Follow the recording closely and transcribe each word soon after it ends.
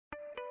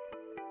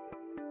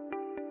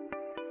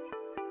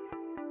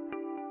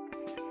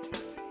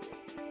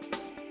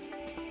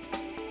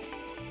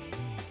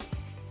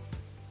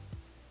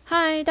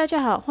嗨，大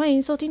家好，欢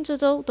迎收听这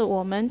周的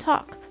我们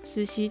Talk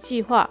实习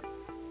计划。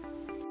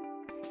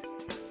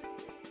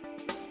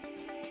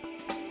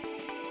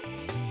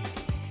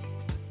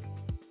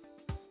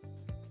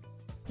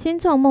新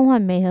创梦幻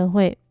媒合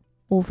会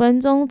，5分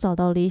钟找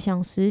到理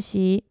想实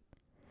习。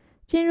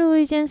进入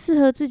一间适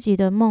合自己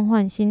的梦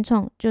幻新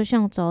创，就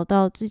像找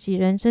到自己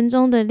人生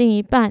中的另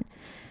一半。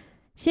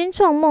新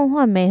创梦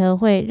幻媒合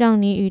会让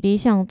你与理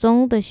想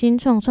中的新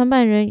创创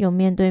办人有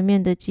面对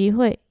面的机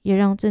会，也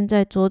让正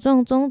在茁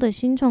壮中的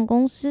新创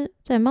公司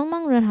在茫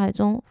茫人海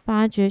中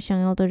发掘想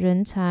要的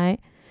人才。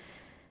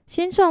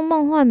新创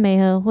梦幻媒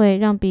合会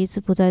让彼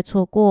此不再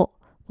错过，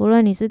不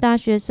论你是大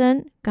学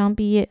生刚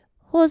毕业，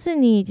或是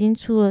你已经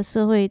出了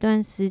社会一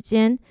段时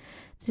间，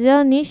只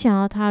要你想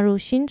要踏入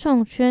新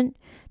创圈，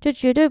就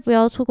绝对不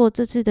要错过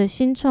这次的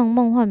新创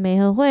梦幻媒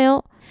合会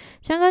哦。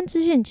相关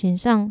资讯请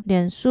上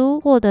脸书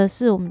或者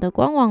是我们的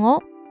官网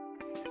哦。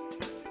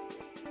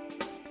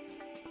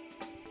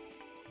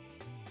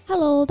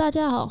Hello， 大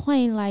家好，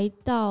欢迎来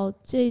到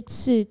这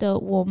次的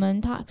我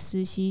们 Talk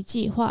实习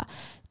计划。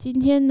今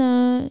天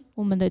呢，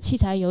我们的器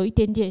材有一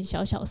点点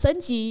小小升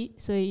级，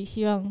所以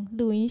希望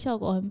录音效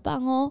果很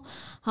棒哦。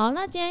好，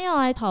那今天要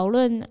来讨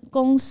论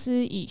公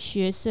司与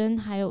学生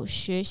还有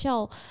学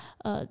校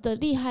的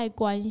利害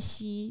关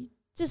系，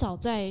至少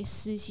在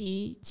实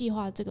习计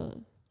划这个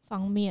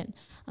方面，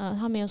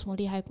它没有什么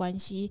利害关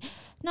系。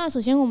那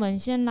首先我们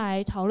先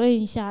来讨论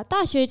一下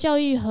大学教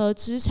育和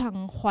职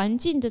场环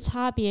境的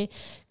差别，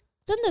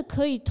真的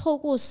可以透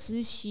过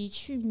实习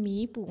去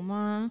弥补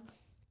吗？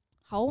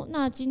好，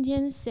那今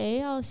天谁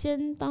要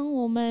先帮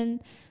我们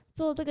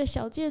做这个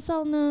小介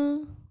绍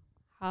呢？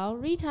好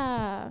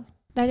 ，Rita。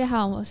大家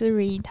好，我是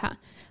Rita。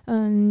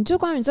就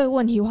关于这个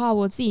问题的话，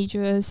我自己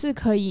觉得是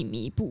可以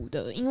弥补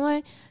的，因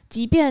为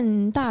即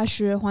便大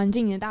学环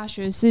境的大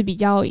学是比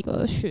较一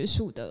个学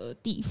术的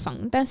地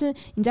方，但是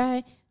你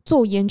在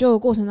做研究的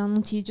过程当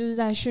中，其实就是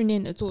在训练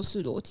你的做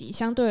事逻辑。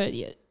相对而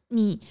言，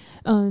你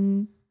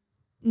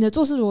的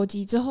做事逻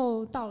辑之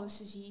后，到了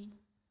实习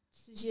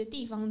的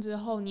地方之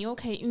后，你又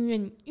可以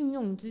运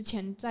用你之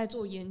前在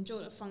做研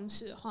究的方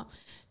式的话，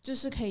就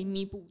是可以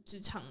弥补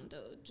职场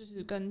的，就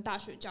是跟大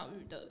学教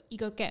育的一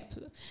个 gap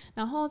了。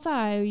然后再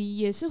来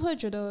也是会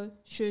觉得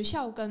学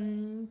校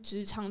跟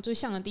职场最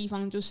像的地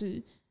方就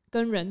是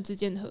跟人之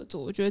间的合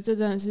作，我觉得这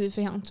真的是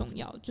非常重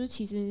要。就是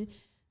其实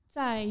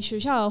在学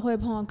校会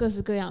碰到各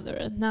式各样的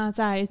人，那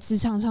在职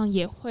场上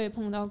也会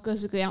碰到各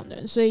式各样的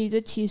人，所以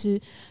这其实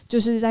就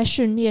是在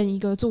训练一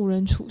个做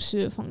人处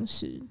事的方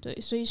式。对，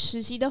所以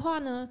实习的话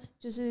呢，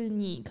就是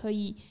你可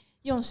以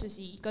用实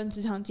习跟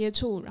职场接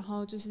触，然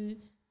后就是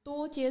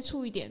多接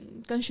触一点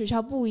跟学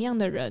校不一样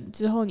的人，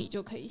之后你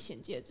就可以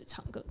衔接职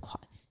场更快。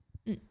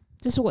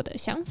这是我的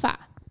想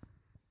法。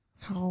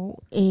好，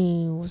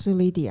我是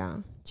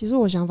Lydia。其实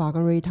我想法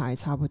跟 Rita 也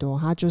差不多，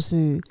它就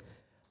是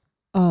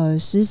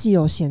实习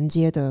有衔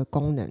接的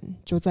功能，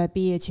就在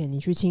毕业前你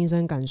去亲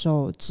身感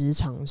受职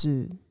场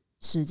是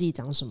实际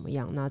长什么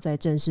样，那在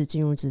正式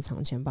进入职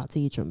场前把自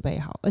己准备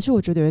好。而且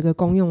我觉得有一个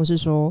功用是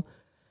说，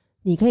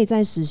你可以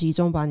在实习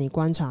中把你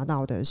观察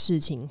到的事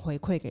情回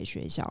馈给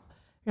学校，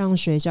让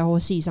学校或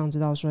系上知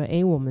道说，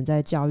我们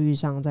在教育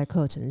上在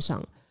课程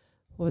上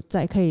或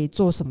在可以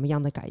做什么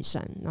样的改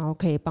善，然后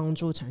可以帮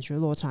助产学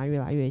落差越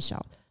来越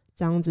小，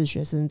这样子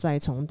学生在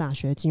从大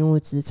学进入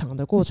职场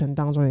的过程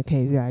当中也可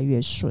以越来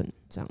越顺，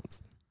这样子。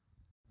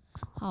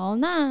好，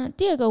那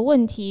第二个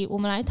问题，我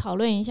们来讨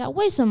论一下，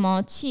为什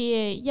么企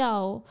业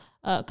要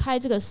开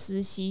这个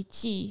实习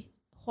计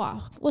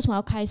划？为什么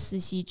要开实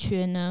习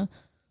缺呢？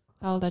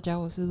 Hello， 大家，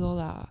我是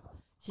Lola。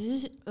其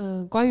实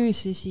关于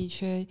实习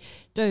缺，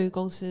对于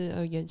公司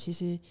而言，其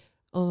实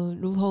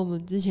如同我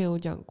们之前有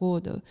讲过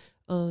的，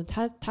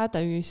它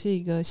等于是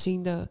一个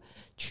新的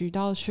渠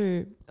道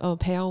去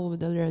培养我们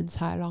的人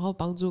才，然后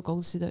帮助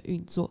公司的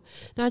运作。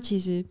那其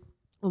实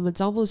我们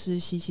招募实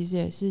习其实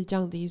也是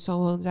降低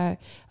双方在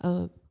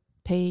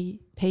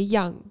培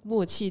养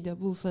默契的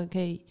部分，可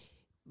以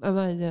慢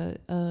慢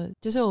的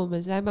就是我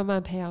们在慢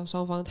慢培养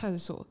双方探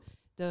索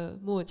的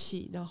默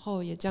契，然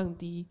后也降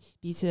低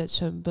彼此的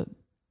成本。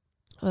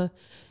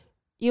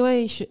因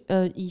为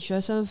以学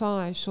生方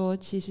来说，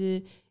其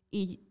实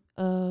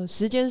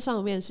时间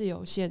上面是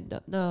有限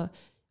的，那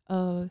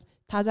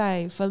他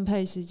在分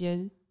配时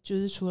间，就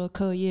是除了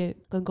课业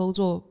跟工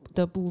作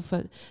的部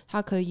分，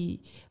他可以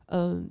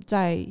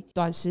在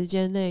短时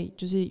间内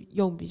就是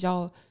用比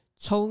较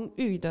充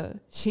裕的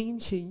心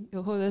情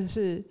或者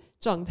是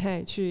状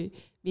态去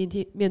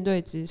面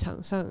对职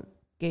场上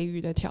给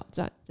予的挑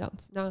战，这样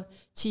子。那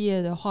企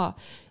业的话，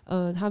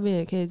他们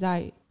也可以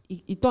在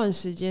一段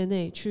时间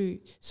内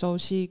去熟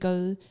悉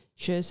跟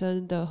学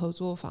生的合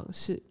作方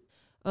式。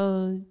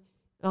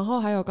然后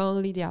还有刚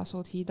刚 Lydia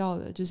所提到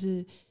的，就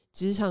是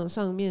职场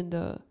上面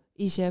的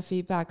一些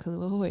feedback 可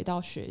能会回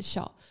到学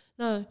校。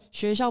那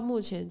学校目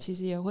前其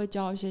实也会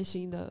教一些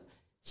新的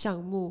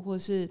项目，或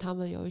是他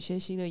们有一些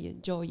新的研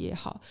究也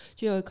好，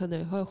就有可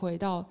能会回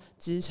到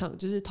职场，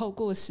就是透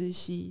过实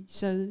习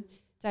生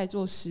在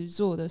做实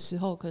作的时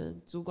候，可能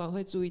主管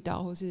会注意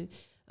到，或是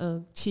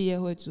企业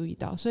会注意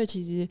到。所以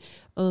其实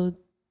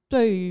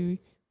对于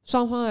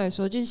双方来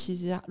说，就其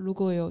实如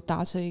果有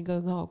达成一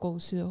个很好的共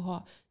识的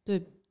话，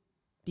对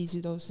彼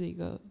此都是一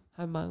个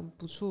还蛮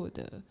不错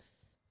的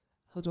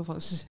合作方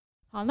式。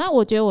好，那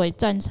我觉得我也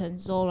赞成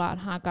Zola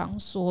他刚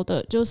说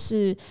的，就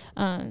是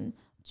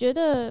觉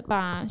得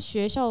把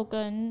学校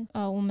跟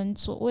我们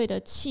所谓的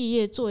企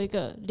业做一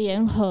个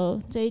联合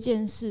这一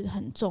件事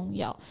很重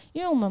要，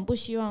因为我们不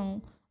希望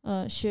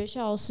学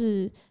校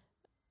是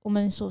我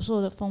们所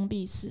说的封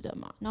闭式的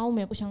嘛，然后我们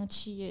也不希望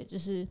企业就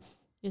是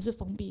也是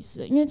封闭式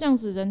的，因为这样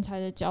子人才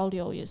的交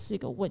流也是一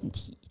个问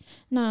题。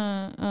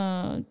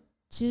那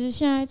其实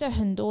现在在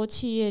很多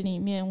企业里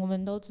面，我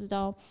们都知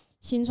道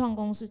新创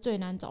公司最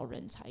难找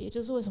人才，也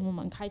就是为什么我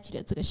们开启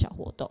了这个小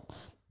活动。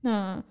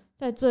那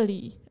在这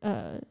里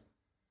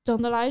总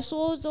的来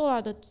说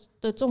Zola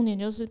的重点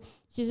就是，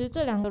其实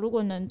这两个如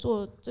果能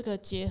做这个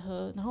结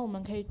合，然后我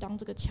们可以当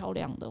这个桥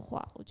梁的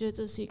话，我觉得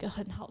这是一个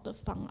很好的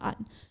方案，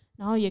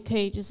然后也可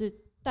以就是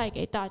带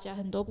给大家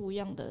很多不一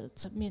样的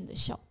层面的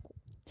效果。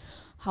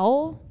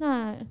好，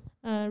那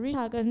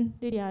Rita 跟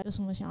Lydia 有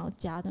什么想要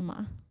加的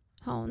吗？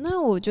好，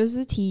那我就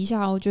是提一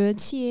下，我觉得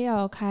企业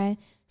要开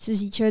实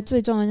习缺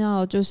最重要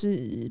的就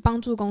是帮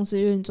助公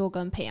司运作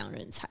跟培养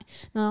人才，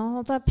然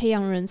后在培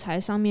养人才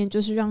上面，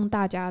就是让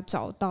大家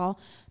找到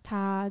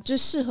他就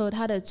适合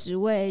他的职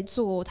位，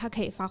做他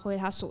可以发挥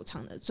他所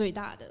长的最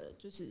大的，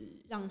就是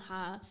让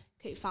他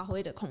可以发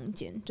挥的空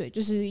间。对，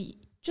就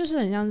是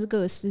很像是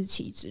各司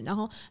其职。然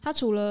后他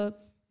除了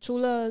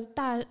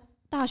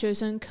大学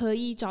生可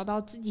以找到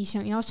自己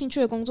想要兴趣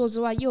的工作之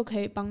外，又可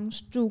以帮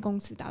助公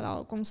司达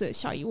到公司的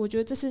效益。我觉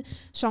得这是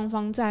双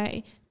方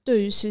在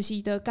对于实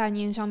习的概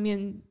念上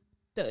面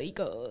的一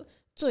个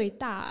最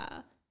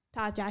大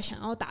大家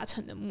想要达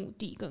成的目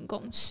的跟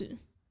共识。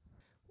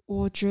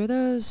我觉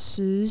得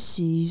实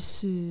习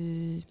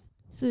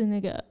是那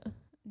个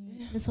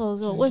那时候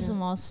说为什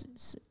么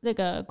那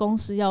个公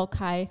司要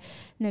开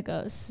那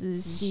个实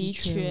习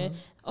缺？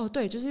哦，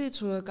对，就是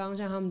除了刚刚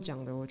像他们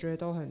讲的，我觉得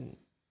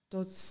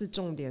都是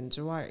重点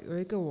之外，有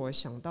一个我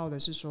想到的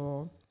是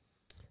说，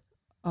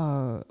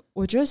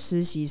我觉得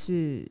实习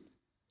是，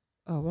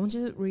忘记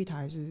是 Rita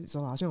还是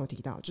Zola 好像有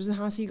提到，就是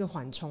它是一个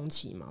缓冲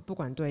期嘛，不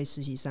管对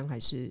实习生还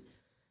是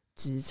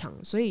职场，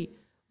所以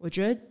我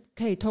觉得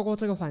可以透过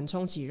这个缓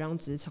冲期，让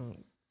职场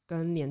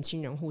跟年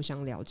轻人互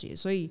相了解。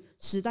所以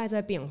时代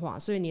在变化，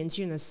所以年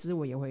轻人的思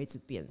维也会一直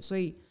变，所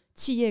以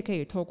企业可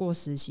以透过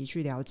实习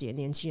去了解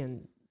年轻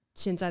人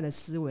现在的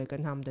思维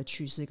跟他们的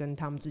趋势跟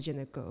他们之间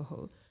的隔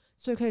阂。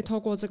所以可以透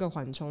过这个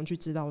缓冲去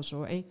知道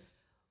说，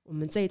我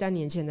们这一代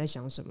年轻人在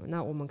想什么，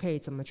那我们可以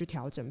怎么去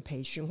调整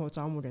培训或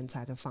招募人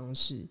才的方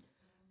式，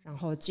然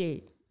后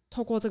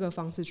透过这个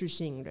方式去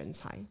吸引人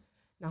才。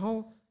然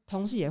后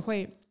同时也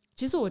会，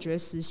其实我觉得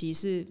实习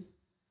是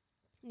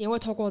你也会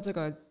透过这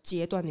个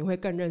阶段，你会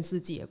更认识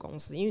自己的公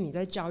司，因为你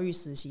在教育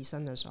实习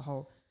生的时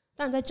候，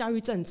当然在教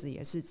育正职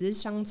也是，只是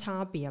相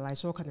差别来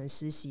说，可能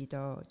实习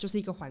的就是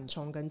一个缓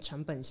冲跟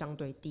成本相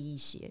对低一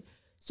些。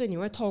所以你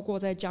会透过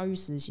在教育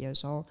实习的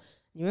时候，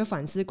你会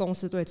反思公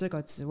司对这个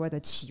职位的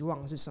期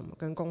望是什么，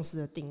跟公司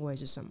的定位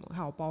是什么，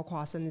还有包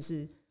括甚至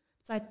是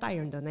在带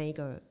人的那一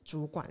个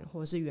主管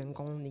或者是员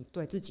工，你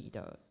对自己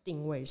的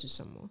定位是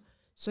什么。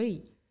所以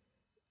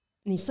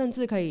你甚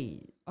至可以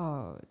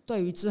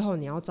对于之后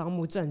你要招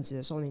募正职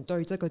的时候，你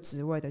对于这个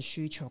职位的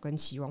需求跟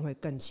期望会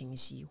更清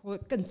晰，或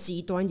更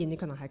极端一点，你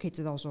可能还可以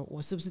知道说我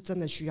是不是真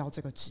的需要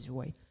这个职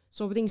位。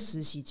说不定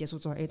实习结束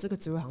之后，这个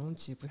职位好像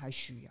其实不太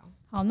需要。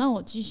好，那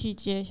我继续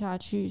接下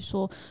去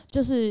说，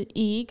就是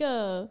以一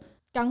个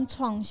刚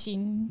创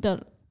新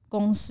的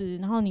公司，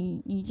然后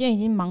你今天已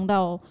经忙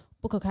到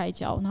不可开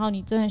交，然后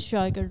你真的需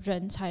要一个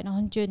人才，然后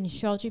你觉得你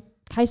需要去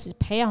开始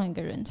培养一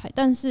个人才，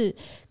但是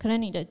可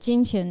能你的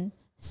金钱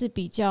是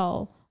比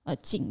较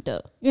紧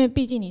的，因为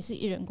毕竟你是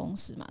一人公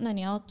司嘛，那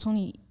你要从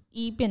你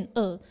1变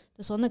2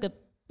的时候，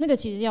那个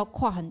其实要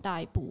跨很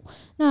大一步。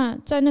那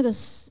在那个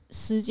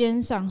时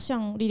间上，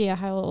像 Lydia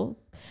还有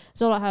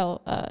Zola 还有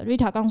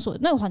Rita 刚说的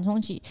那个缓冲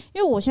期，因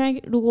为我现在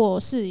如果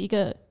是一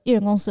个一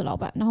人公司的老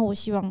板，然后我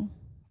希望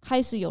开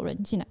始有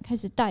人进来，开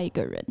始带一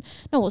个人，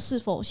那我是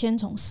否先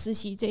从实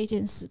习这一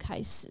件事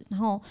开始？然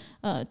后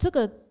这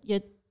个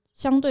也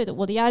相对的，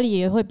我的压力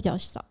也会比较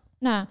少。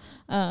那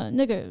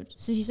那个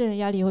实习生的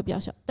压力也会比较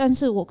小，但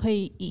是我可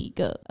以以一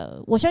个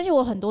我相信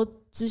我很多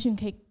资讯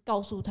可以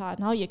告诉他，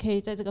然后也可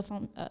以在这个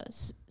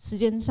时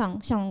间上，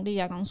像莉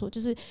亚刚说，就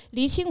是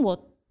厘清我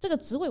这个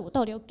职位我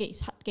到底要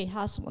给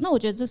他什么。那我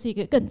觉得这是一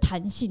个更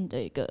弹性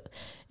的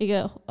一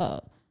个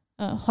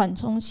缓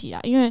冲期啦，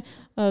因为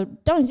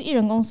当你是一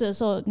人公司的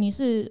时候，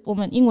我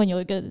们英文有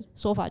一个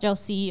说法叫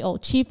CEO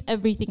Chief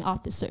Everything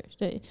Officer，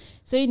 对，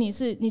所以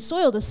你所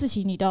有的事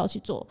情你都要去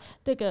做。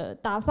这个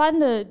打翻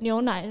的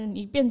牛奶，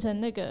你变成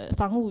那个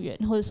防务员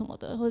或者什么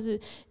的，或者是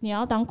你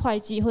要当会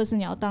计，或者是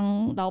你要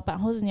当老板，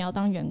或者是你要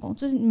当员工，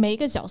就是每一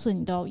个角色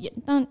你都要演。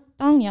但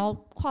当你要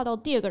跨到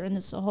第二个人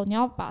的时候，你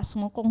要把什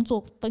么工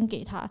作分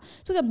给他，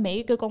这个每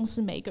一个公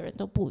司每一个人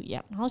都不一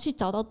样，然后去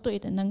找到对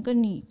的能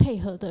跟你配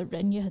合的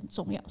人也很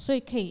重要，所以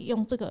可以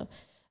用这个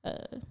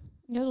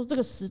应该说这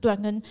个时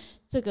段跟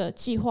这个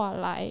计划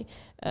来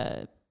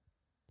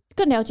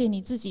更了解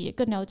你自己，也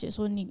更了解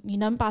说你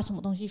能把什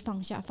么东西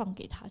放下，放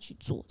给他去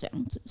做这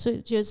样子，所以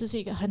觉得这是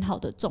一个很好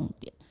的重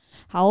点。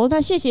好，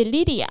那谢谢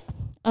Lydia。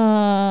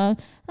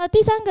那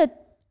第三个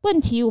问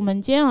题，我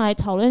们今天要来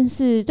讨论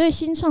是对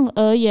新创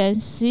而言，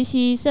实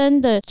习生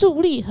的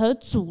助力和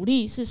阻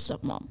力是什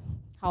么？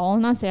好，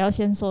那谁要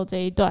先说这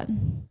一段？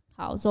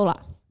好，Zola。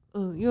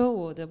因为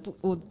我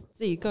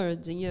自己个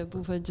人经验的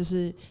部分就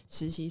是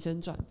实习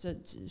生转正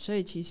职，所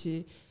以其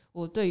实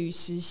我对于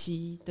实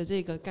习的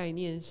这个概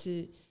念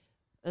是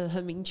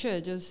很明确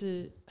的，就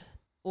是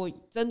我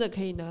真的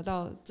可以拿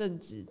到正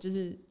职，就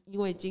是因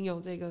为经由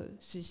这个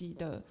实习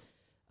的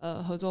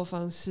合作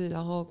方式，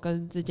然后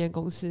跟这间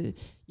公司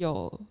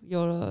有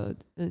了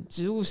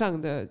职务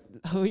上的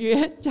合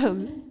约这样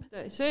子。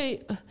对，所以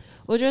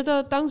我觉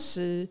得当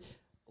时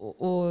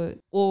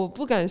我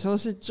不敢说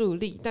是助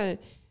力，但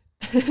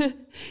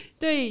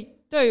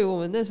对于我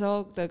们那时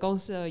候的公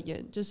司而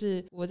言，就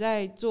是我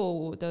在做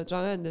我的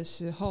专案的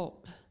时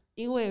候，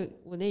因为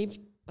我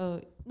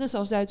那时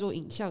候是在做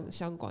影像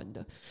相关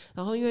的，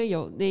然后因为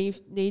有那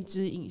一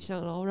支影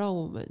像，然后让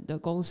我们的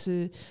公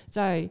司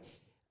在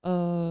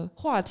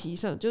话题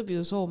上，就比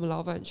如说我们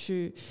老板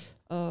去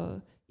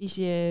一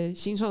些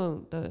新创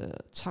的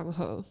场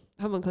合，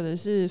他们可能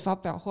是发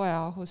表会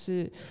啊，或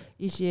是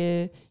一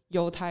些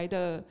有台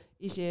的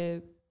一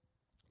些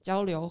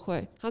交流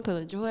会，他可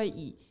能就会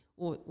以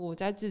我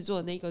在制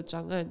作那个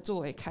专案作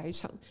为开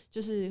场，就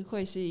是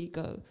会是一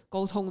个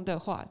沟通的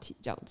话题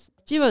这样子。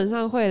基本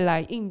上会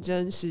来应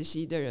征实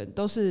习的人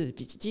都是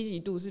积极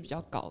度是比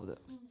较高的，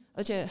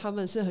而且他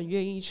们是很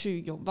愿意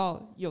去拥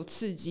抱有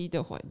刺激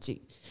的环境，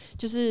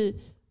就是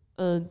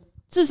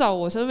至少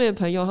我身边的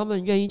朋友，他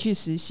们愿意去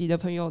实习的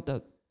朋友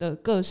的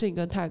个性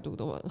跟态度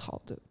都蛮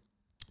好的，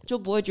就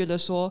不会觉得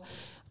说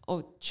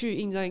去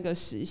应征一个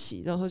实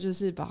习，然后就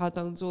是把它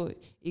当做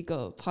一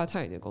个 part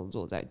time 的工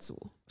作在做，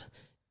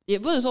也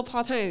不能说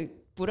part time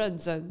不认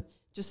真，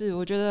就是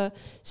我觉得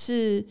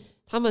是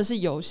他们是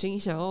有心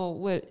想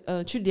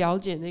要去了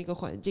解那个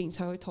环境，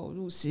才会投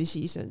入实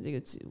习生这个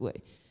职位。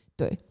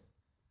对，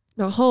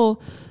然后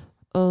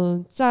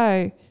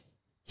在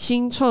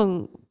新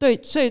创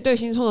所以对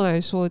新创来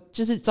说，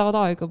就是招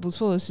到一个不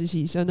错的实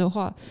习生的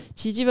话，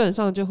其实基本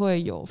上就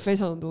会有非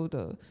常多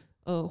的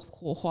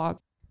火花。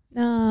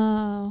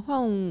那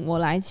换我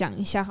来讲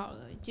一下好了，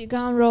其实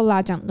刚刚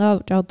Rola 讲到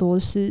比较多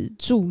是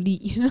助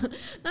力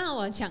那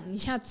我讲一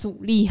下阻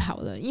力好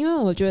了，因为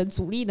我觉得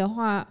阻力的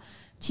话，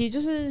其实就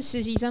是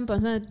实习生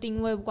本身的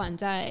定位，不管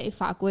在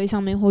法规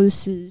上面或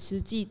是实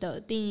际的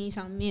定义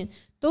上面，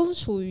都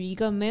处于一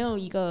个没有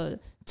一个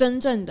真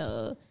正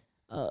的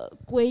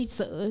规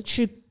则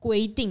去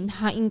规定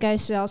它应该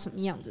是要什么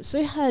样子，所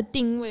以它的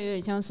定位有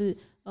点像是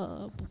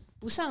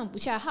不上不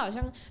下，它好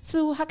像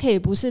似乎它可以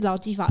不是劳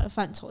基法的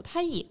范畴，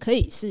它也可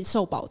以是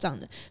受保障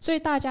的，所以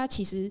大家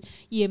其实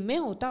也没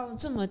有到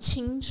这么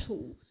清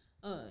楚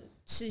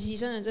实习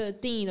生的这个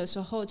定义的时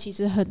候，其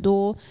实很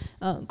多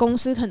公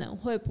司可能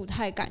会不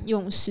太敢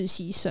用实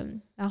习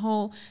生，然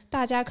后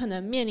大家可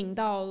能面临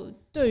到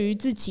对于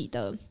自己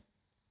的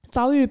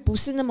遭遇不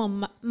是那么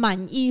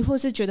满意，或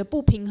是觉得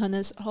不平衡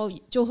的时候，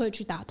就会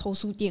去打投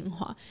诉电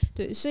话。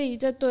对，所以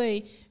这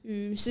对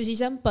于实习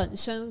生本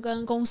身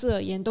跟公司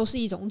而言都是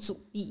一种阻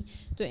力。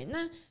对，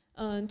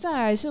那再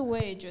来是我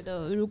也觉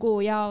得，如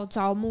果要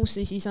招募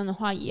实习生的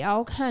话，也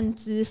要看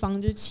资方，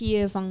就是企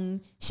业方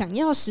想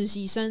要实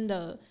习生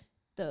的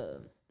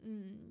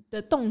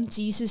动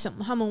机是什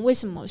么，他们为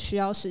什么需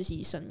要实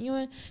习生？因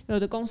为有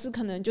的公司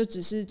可能就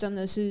只是真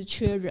的是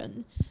缺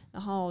人，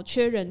然后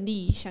缺人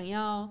力，想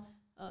要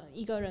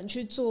一个人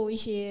去做一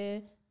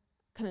些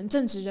可能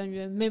正职人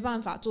员没办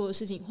法做的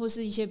事情，或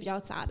是一些比较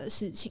杂的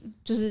事情，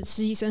就是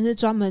实习生是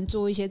专门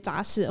做一些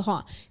杂事的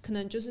话，可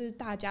能就是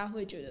大家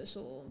会觉得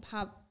说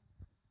怕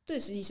对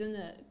实习生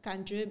的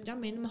感觉比较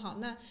没那么好，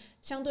那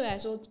相对来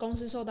说公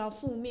司受到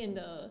负面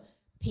的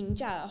评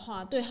价的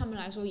话，对他们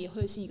来说也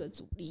会是一个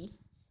阻力。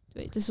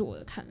对，这是我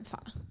的看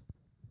法。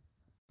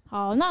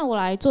好，那我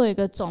来做一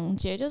个总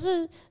结，就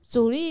是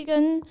阻力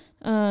跟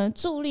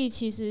助力，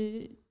其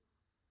实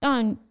当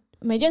然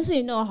每件事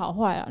情都有好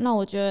坏啊。那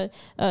我觉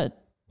得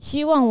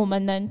希望我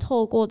们能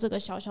透过这个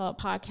小小的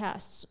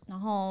podcast，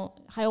 然后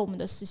还有我们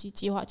的实习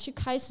计划，去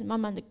开始慢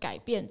慢的改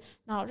变，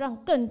然后让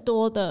更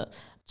多的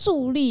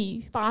助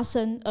力发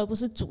生，而不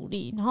是阻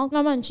力，然后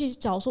慢慢去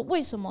找说为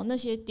什么那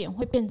些点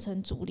会变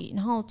成阻力，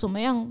然后怎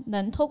么样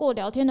能透过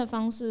聊天的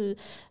方式，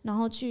然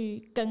后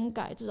去更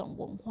改这种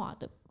文化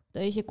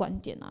的一些观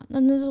点啊，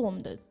那是我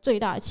们的最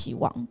大的期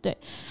望。对，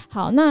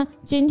好，那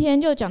今天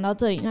就讲到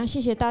这里，那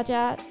谢谢大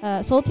家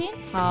收听，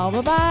好，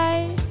拜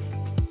拜。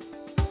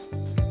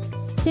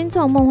新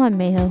创梦幻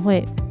媒合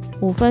会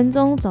，5分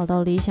钟找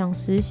到理想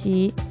实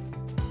习。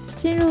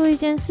进入一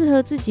间适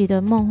合自己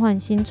的梦幻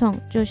新创，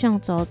就像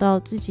找到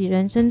自己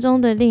人生中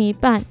的另一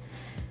半。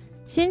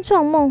新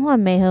创梦幻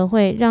媒合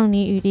会让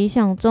你与理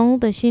想中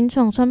的新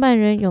创创办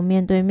人有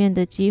面对面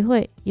的机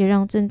会，也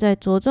让正在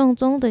茁壮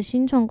中的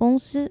新创公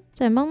司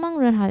在茫茫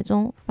人海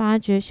中发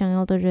掘想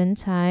要的人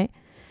才。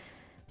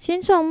新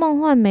创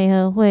梦幻媒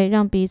合会，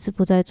让彼此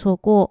不再错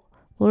过。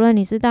无论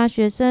你是大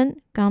学生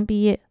刚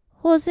毕业，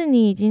或是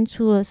你已经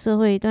出了社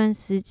会一段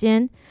时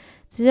间，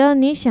只要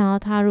你想要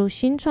踏入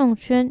新创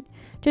圈，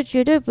就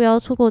绝对不要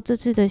错过这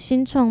次的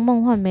新创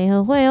梦幻媒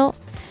合会哦。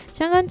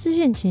相关资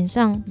讯请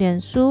上脸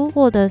书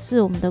或者是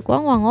我们的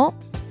官网哦。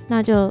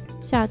那就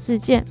下次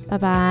见，拜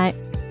拜。